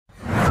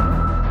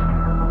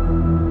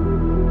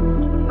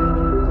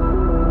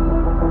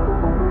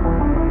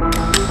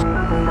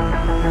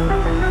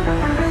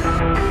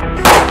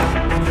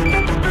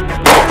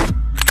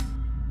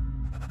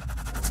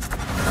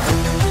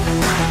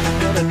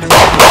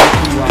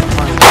basically what I'm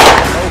trying to do.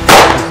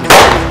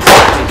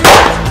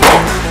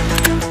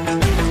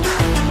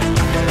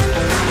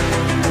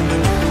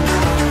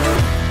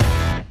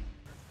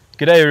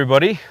 G'day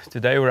everybody,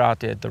 today we're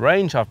out there at the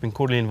range. I've been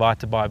cordially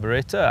invited by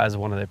Beretta as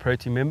one of their pro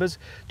team members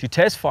to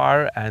test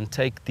fire and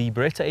take the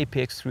Beretta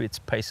APX through its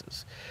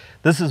paces.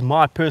 This is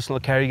my personal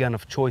carry gun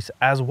of choice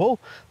as well,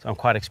 so I'm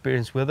quite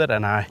experienced with it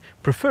and I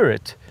prefer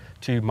it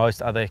to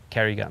most other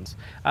carry guns.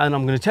 And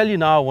I'm going to tell you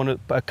now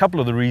a couple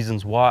of the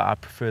reasons why I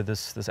prefer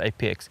this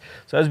APX.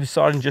 So as we're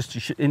starting, just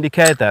to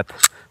indicate that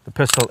the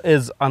pistol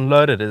is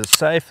unloaded, it is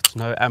safe, there's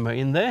no ammo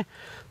in there,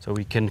 so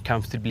we can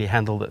comfortably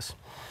handle this.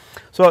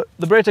 So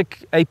the Beretta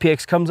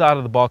APX comes out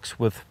of the box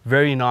with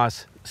very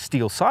nice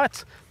steel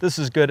sights. This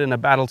is good in a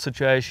battle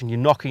situation. You're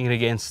knocking it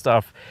against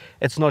stuff,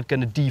 it's not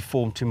going to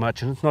deform too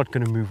much and it's not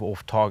going to move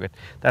off target.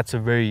 That's a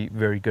very,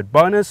 very good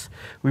bonus.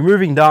 We're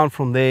moving down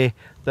from there.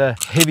 The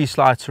heavy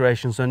slide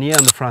serrations on here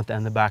on the front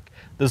and the back.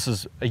 This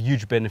is a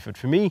huge benefit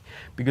for me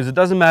because it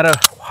doesn't matter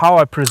how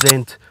I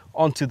present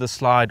onto the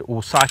slide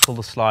or cycle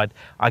the slide,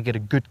 I get a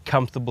good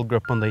comfortable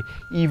grip on there,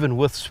 even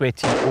with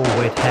sweaty or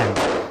wet hands.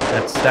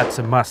 That's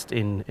a must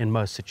in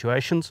most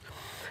situations.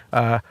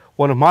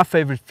 One of my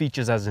favorite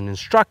features as an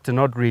instructor,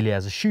 not really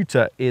as a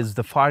shooter, is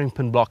the firing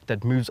pin block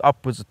that moves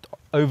upwards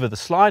over the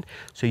slide,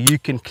 so you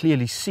can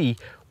clearly see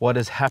what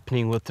is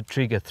happening with the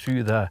trigger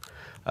through the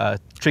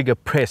trigger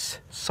press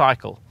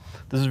cycle.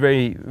 This is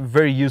very,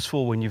 very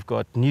useful when you've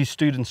got new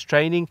students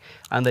training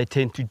and they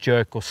tend to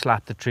jerk or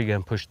slap the trigger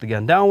and push the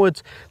gun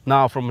downwards.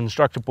 Now from an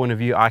instructor point of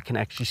view, I can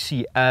actually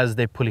see as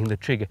they're pulling the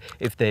trigger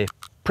if they're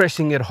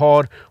pressing it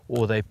hard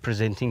or they're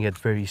presenting it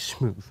very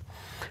smooth.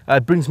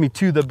 It brings me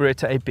to the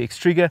Beretta APX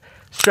trigger.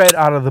 Straight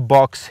out of the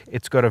box,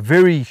 it's got a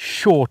very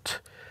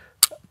short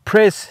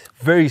press,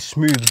 very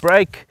smooth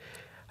break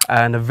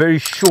and a very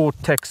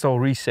short textile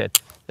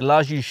reset. It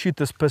allows you to shoot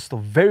this pistol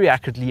very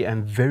accurately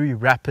and very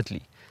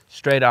rapidly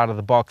straight out of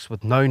the box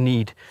with no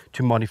need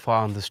to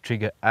modify on this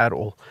trigger at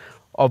all.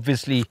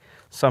 Obviously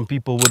some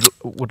people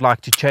would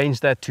like to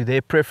change that to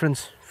their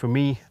preference. For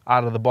me,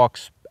 out of the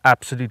box,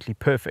 absolutely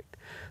perfect.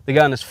 The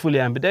gun is fully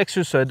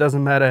ambidextrous, so it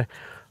doesn't matter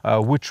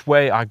which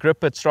way I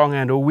grip it, strong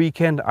hand or weak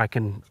hand, I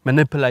can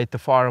manipulate the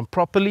firearm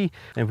properly.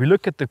 And if we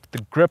look at the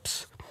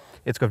grips,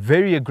 it's got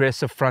very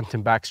aggressive front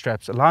and back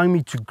straps, allowing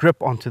me to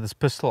grip onto this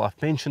pistol.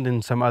 I've mentioned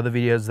in some other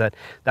videos that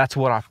that's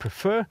what I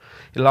prefer.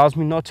 It allows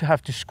me not to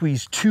have to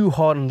squeeze too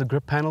hard on the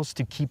grip panels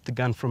to keep the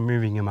gun from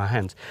moving in my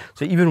hands.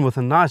 So even with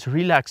a nice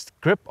relaxed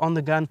grip on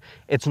the gun,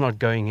 it's not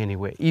going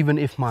anywhere, even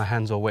if my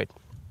hands are wet.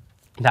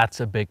 That's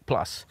a big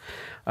plus.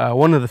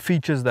 One of the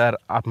features that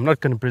I'm not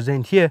going to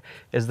present here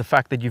is the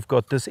fact that you've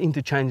got this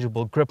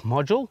interchangeable grip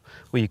module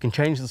where you can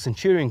change the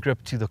Centurion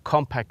grip to the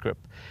compact grip.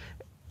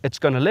 It's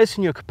going to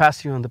lessen your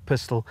capacity on the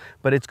pistol,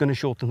 but it's going to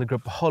shorten the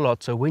grip a whole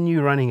lot. So when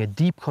you're running a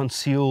deep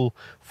conceal,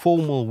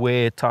 formal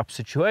wear type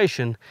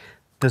situation,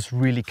 this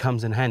really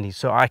comes in handy.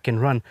 So I can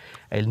run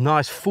a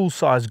nice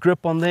full-size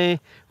grip on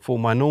there for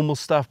my normal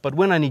stuff, but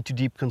when I need to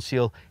deep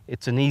conceal,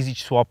 it's an easy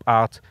swap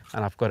out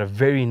and I've got a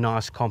very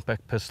nice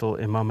compact pistol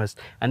in my midst.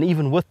 And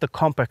even with the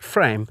compact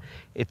frame,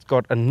 it's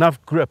got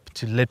enough grip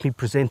to let me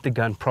present the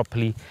gun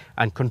properly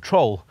and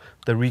control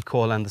the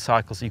recoil and the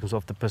cycle sequence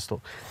of the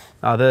pistol.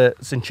 Now the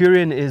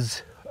Centurion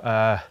is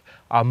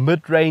our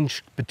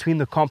mid-range between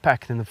the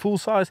compact and the full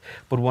size,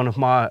 but one of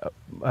my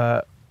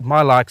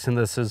likes in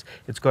this is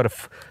it's got a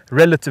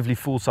relatively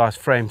full-size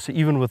frame, so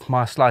even with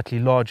my slightly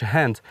larger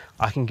hands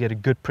I can get a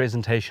good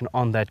presentation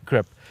on that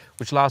grip,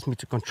 which allows me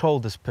to control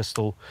this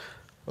pistol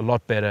a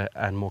lot better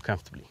and more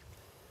comfortably.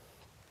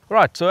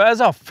 Alright, so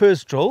as our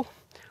first drill,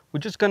 we're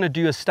just going to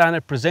do a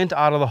standard present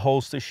out of the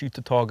holster, shoot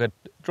the target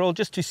drill,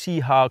 just to see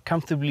how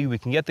comfortably we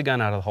can get the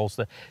gun out of the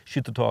holster,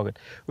 shoot the target.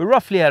 We're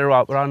roughly at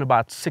around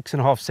about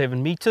 6.5,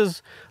 7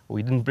 meters.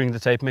 We didn't bring the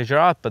tape measure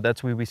out, but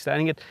that's where we're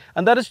standing it.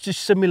 And that is to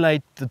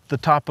simulate the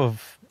type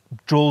of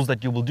drills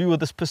that you will do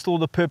with this pistol,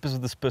 the purpose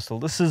of this pistol.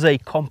 This is a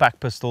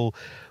compact pistol,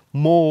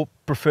 more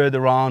preferred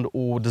around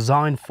or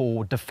designed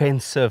for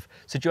defensive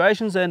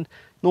situations, and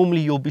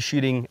normally you'll be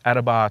shooting at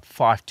about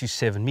 5 to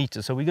 7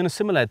 meters. So we're going to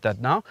simulate that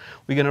now.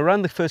 We're going to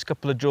run the first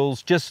couple of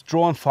drills, just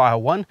draw and fire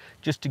one,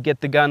 just to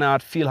get the gun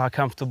out, feel how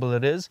comfortable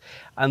it is.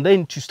 And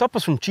then to stop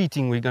us from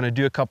cheating, we're going to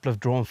do a couple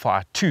of draw and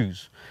fire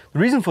twos. The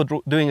reason for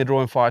doing a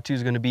draw and fire two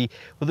is going to be,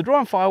 with the draw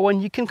and fire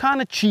one, you can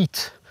kind of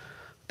cheat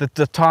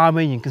the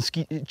timer, you can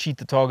cheat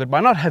the target by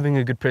not having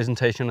a good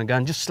presentation on the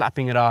gun, just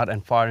slapping it out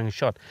and firing a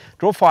shot.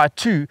 Draw fire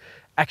two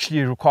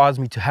actually requires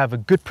me to have a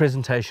good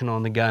presentation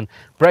on the gun,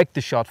 break the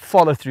shot,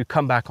 follow through,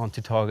 come back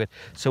onto target.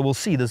 So we'll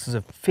see, this is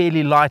a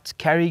fairly light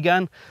carry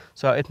gun,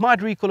 so it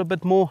might recoil a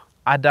bit more.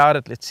 I doubt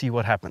it. Let's see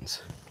what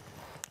happens.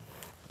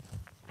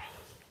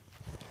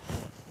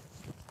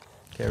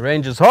 Okay,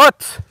 range is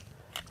hot.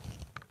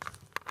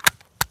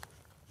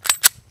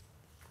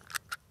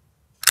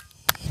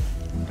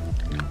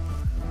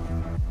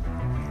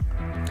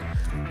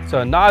 So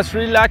a nice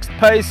relaxed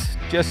pace,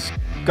 just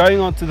going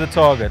on to the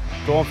target.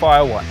 Draw and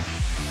fire one.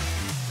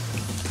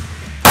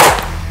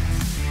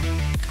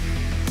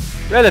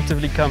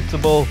 Relatively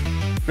comfortable,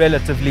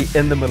 relatively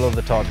in the middle of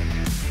the target.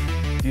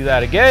 Do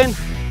that again.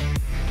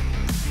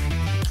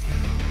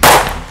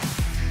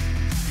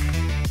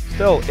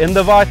 Still in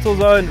the vital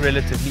zone,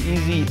 relatively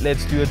easy.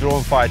 Let's do a draw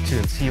and fire 2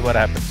 and see what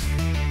happens.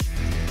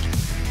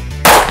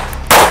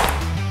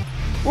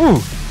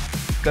 Ooh,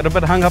 got a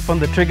bit hung up on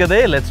the trigger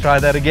there. Let's try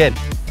that again.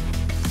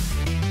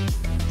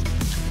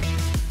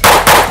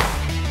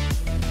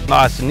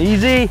 Nice and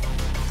easy.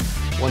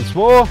 Once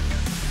more.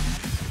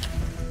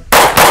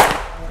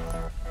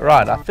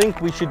 Right, I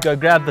think we should go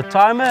grab the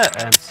timer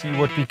and see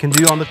what we can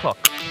do on the clock.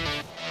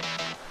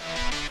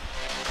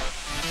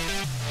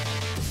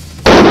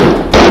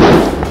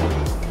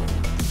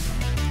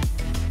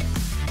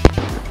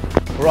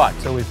 Right,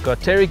 so we've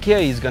got Terrick here.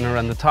 He's going to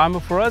run the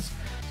timer for us.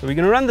 So we're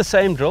going to run the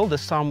same drill.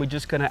 This time we're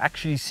just going to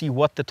actually see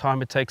what the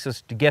timer takes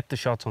us to get the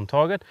shots on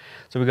target.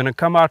 So we're going to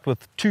come out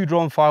with 2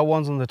 draw and fire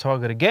 1s on the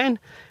target again,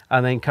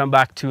 and then come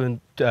back to and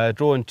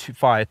draw and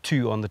fire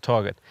 2 on the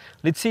target.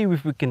 Let's see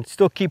if we can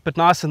still keep it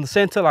nice in the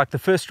center like the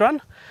first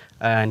run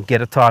and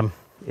get a time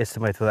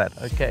estimate for that.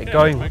 Okay, yeah,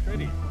 going.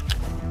 Ready.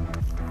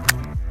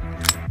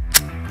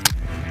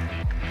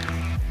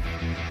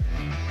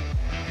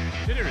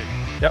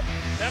 Yep.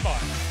 Stand by.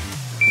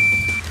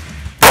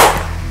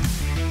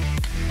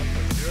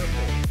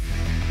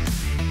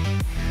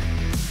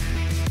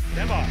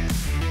 Stand by.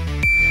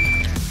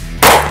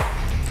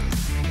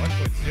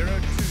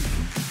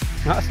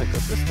 1.02. Nice and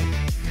consistent.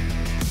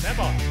 Stand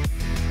by.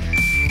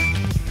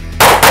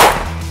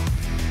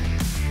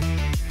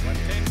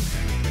 110 and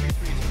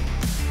 23.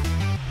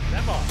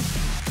 Stand by.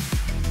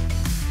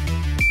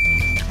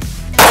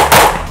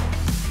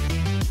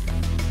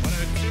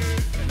 102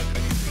 and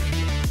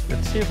 23.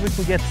 Let's see if we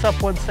can get sub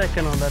 1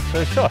 second on that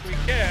first shot. We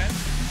can.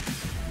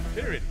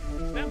 Get ready.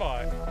 Stand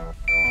by.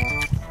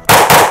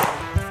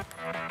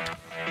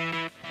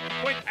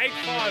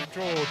 0.85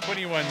 draw,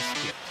 21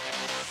 skip.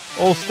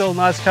 All still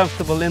nice,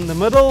 comfortable in the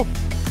middle.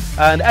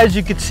 And as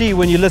you could see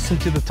when you listen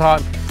to the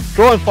time,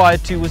 draw and fire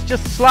 2 was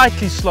just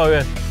slightly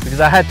slower because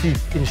I had to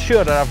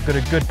ensure that I've got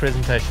a good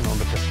presentation on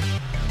the pistol.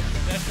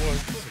 That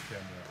was for the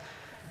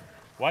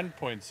camera.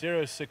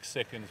 1.06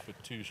 seconds for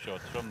 2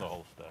 shots from the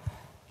holster.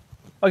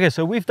 Okay,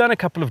 so we've done a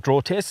couple of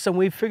draw tests and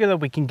we figured that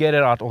we can get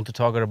it out onto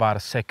target about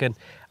a second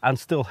and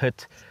still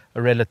hit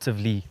a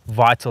relatively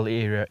vital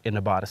area in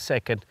about a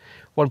second.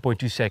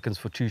 1.2 seconds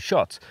for 2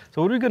 shots.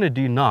 So what we're going to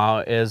do now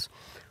is,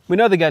 we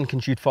know the gun can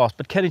shoot fast,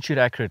 but can it shoot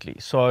accurately?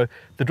 So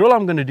the drill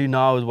I'm going to do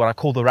now is what I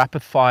call the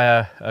rapid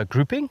fire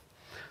grouping.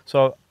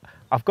 So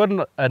I've got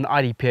an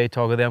IDPA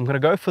target there. I'm going to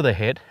go for the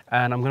head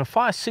and I'm going to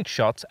fire 6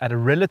 shots at a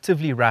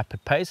relatively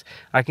rapid pace.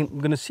 I'm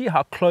going to see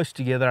how close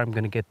together I'm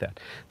going to get that.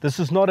 This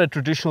is not a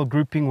traditional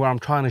grouping where I'm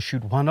trying to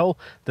shoot one hole.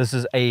 This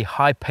is a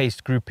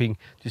high-paced grouping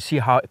to see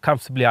how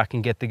comfortably I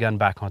can get the gun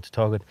back onto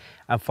target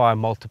and fire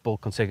multiple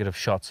consecutive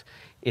shots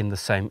in the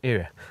same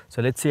area.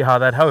 So let's see how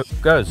that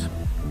goes.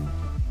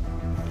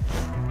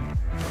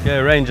 Okay,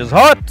 range is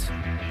hot.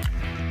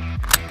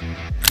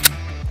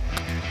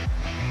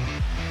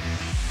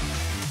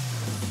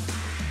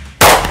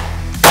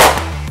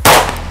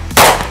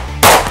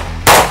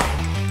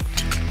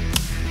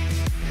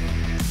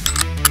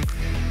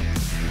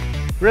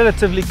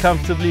 Relatively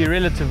comfortably,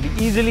 relatively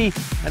easily,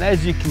 and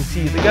as you can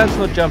see, the gun's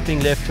not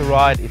jumping left to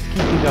right, it's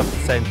keeping up the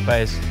same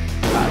pace.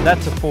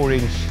 That's a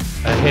 4-inch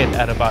ahead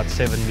at about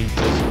 7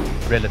 meters,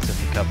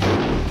 relatively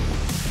comfortable.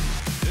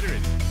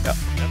 Yep.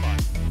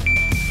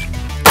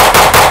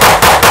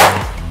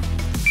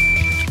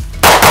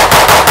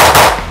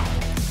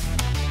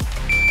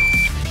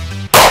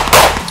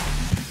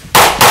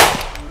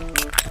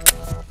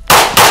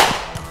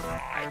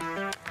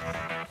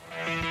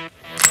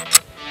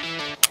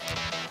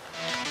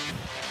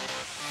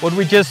 What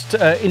we just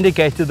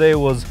indicated there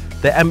was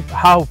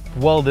how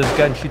well this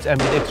gun shoots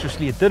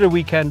ambidextrously. It did a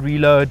weekend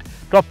reload,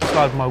 dropped the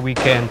slide for my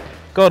weekend,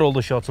 got all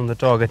the shots on the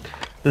target.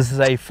 This is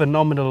a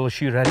phenomenal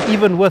shooter, and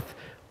even with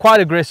quite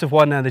aggressive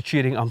one-handed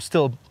shooting, I'm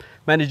still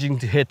managing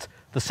to hit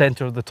the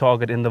center of the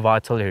target in the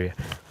vital area.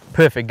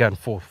 Perfect gun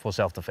for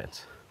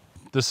self-defense.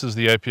 This is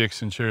the APX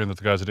Centurion that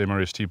the guys at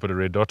MRST put a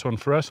red dot on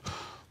for us.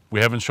 We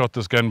haven't shot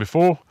this gun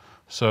before,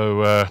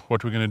 so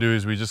what we're going to do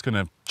is we're just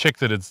going to check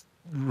that it's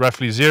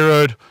roughly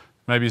zeroed,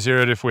 maybe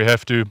zeroed if we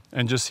have to,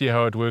 and just see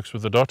how it works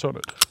with the dot on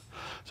it.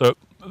 So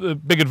the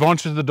big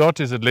advantage of the dot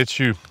is it lets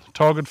you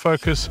target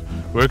focus,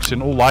 works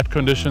in all light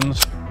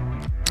conditions.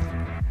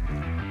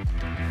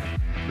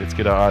 Let's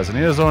get our eyes and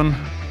ears on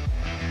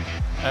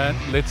and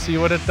let's see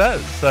what it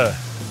does. So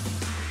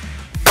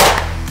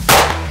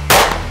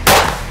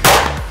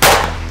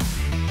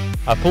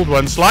I pulled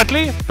one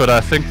slightly, but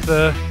I think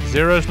the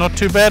zero is not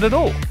too bad at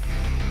all.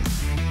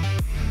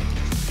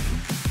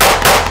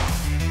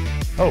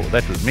 Oh,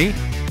 that was me.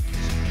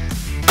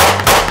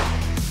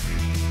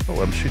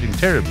 Oh, I'm shooting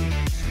terribly.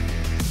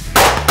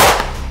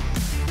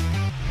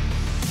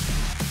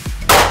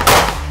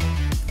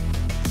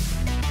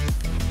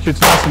 Shoots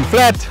nice and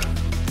flat.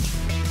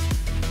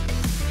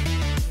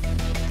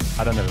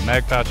 I don't have a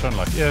mag pouch on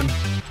like Ian.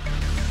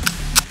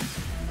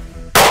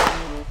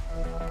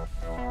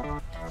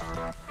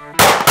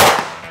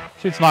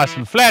 Shoots nice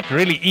and flat,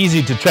 really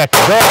easy to track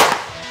the dot.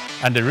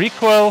 Under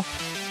recoil.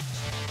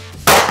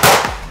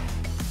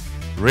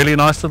 Really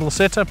nice little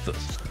setup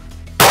this.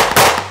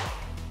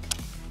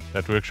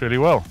 That works really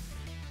well.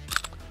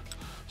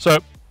 So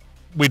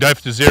we don't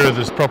have to zero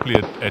this properly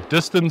at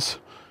distance,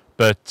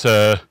 but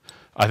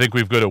I think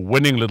we've got a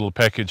winning little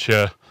package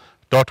here.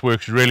 Dot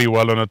works really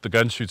well on it. The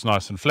gun shoots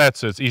nice and flat,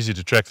 so it's easy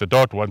to track the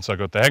dot once I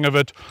got the hang of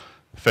it.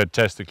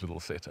 Fantastic little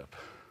setup.